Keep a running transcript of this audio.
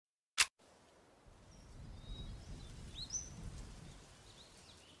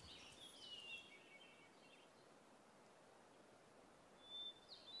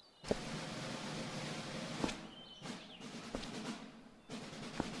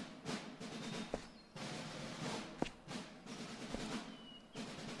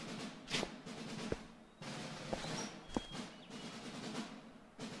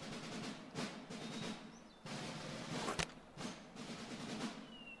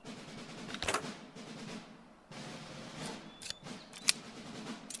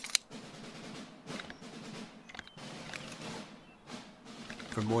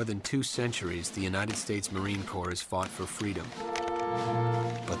For more than 2 centuries, the United States Marine Corps has fought for freedom.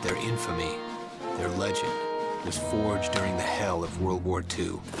 But their infamy, their legend, was forged during the hell of World War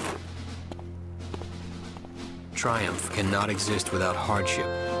II. Triumph cannot exist without hardship,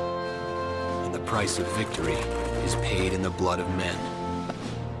 and the price of victory is paid in the blood of men.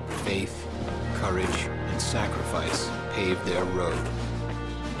 Faith, courage, and sacrifice paved their road,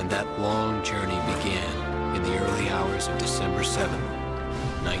 and that long journey began in the early hours of December 7,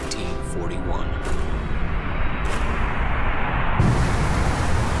 1941.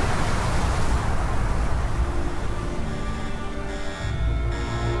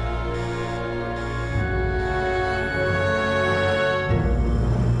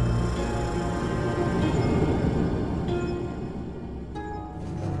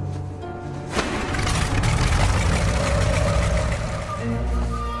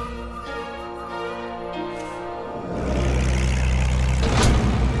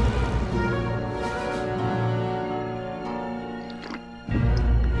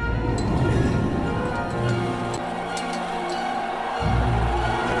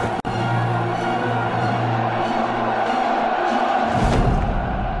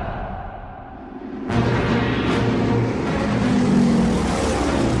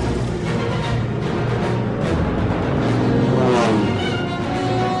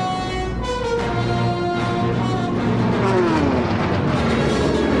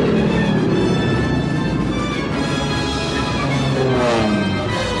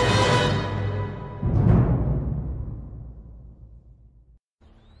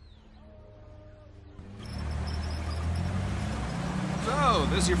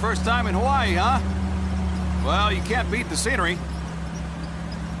 This is your first time in Hawaii, huh? Well, you can't beat the scenery.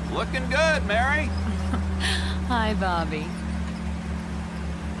 Looking good, Mary. Hi, Bobby.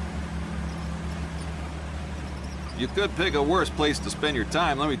 You could pick a worse place to spend your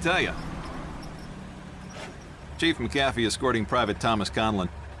time, let me tell you. Chief McAfee escorting Private Thomas Conlon.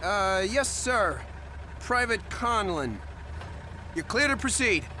 Yes, sir. Private Conlon. You're clear to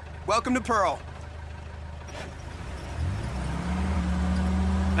proceed. Welcome to Pearl.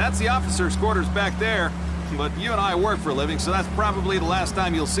 That's the officer's quarters back there, but you and I work for a living, so that's probably the last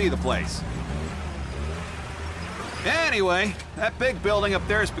time you'll see the place. Anyway, that big building up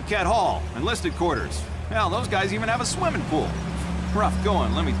there is Paquette Hall, enlisted quarters. Hell, those guys even have a swimming pool. Rough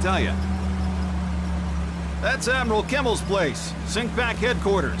going, let me tell you. That's Admiral Kimmel's place, Sinkback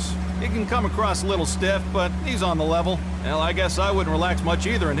headquarters. He can come across a little stiff, but he's on the level. Hell, I guess I wouldn't relax much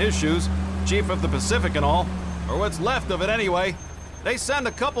either in his shoes. Chief of the Pacific and all. Or what's left of it anyway. They send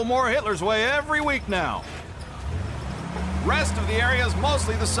a couple more Hitler's way every week now. Rest of the area is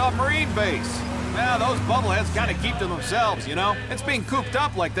mostly the submarine base. Yeah, those bubbleheads kind of keep to themselves, you know? It's being cooped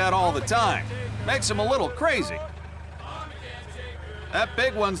up like that all the time. Makes them a little crazy. That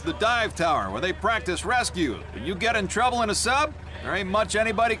big one's the dive tower, where they practice rescue. When you get in trouble in a sub, there ain't much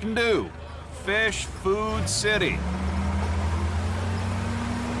anybody can do. Fish, food, city.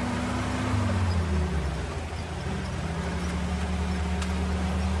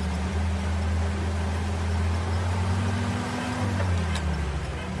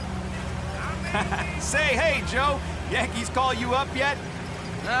 Say, hey, Joe, Yankees call you up yet?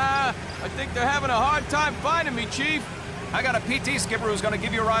 Nah, I think they're having a hard time finding me, Chief. I got a PT skipper who's gonna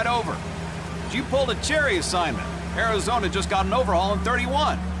give you a ride over. You pulled a Cherry assignment. Arizona just got an overhaul in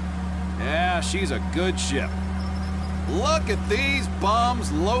 31. Yeah, she's a good ship. Look at these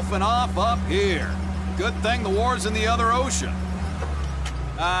bums loafing off up here. Good thing the war's in the other ocean.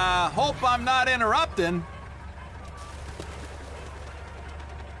 Hope I'm not interrupting.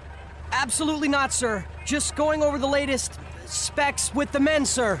 Absolutely not, sir. Just going over the latest specs with the men,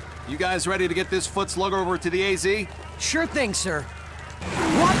 sir. You guys ready to get this foot slugger over to the AZ? Sure thing, sir.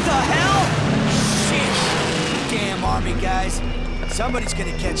 What the hell? Shit! Damn Army guys. Somebody's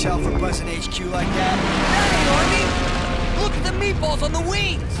gonna catch hell for buzzing HQ like that. Hey, Army! Look at the meatballs on the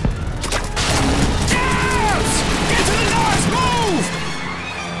wings! Dance! Get to the north! Move!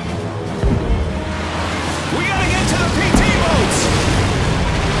 We gotta get to the PT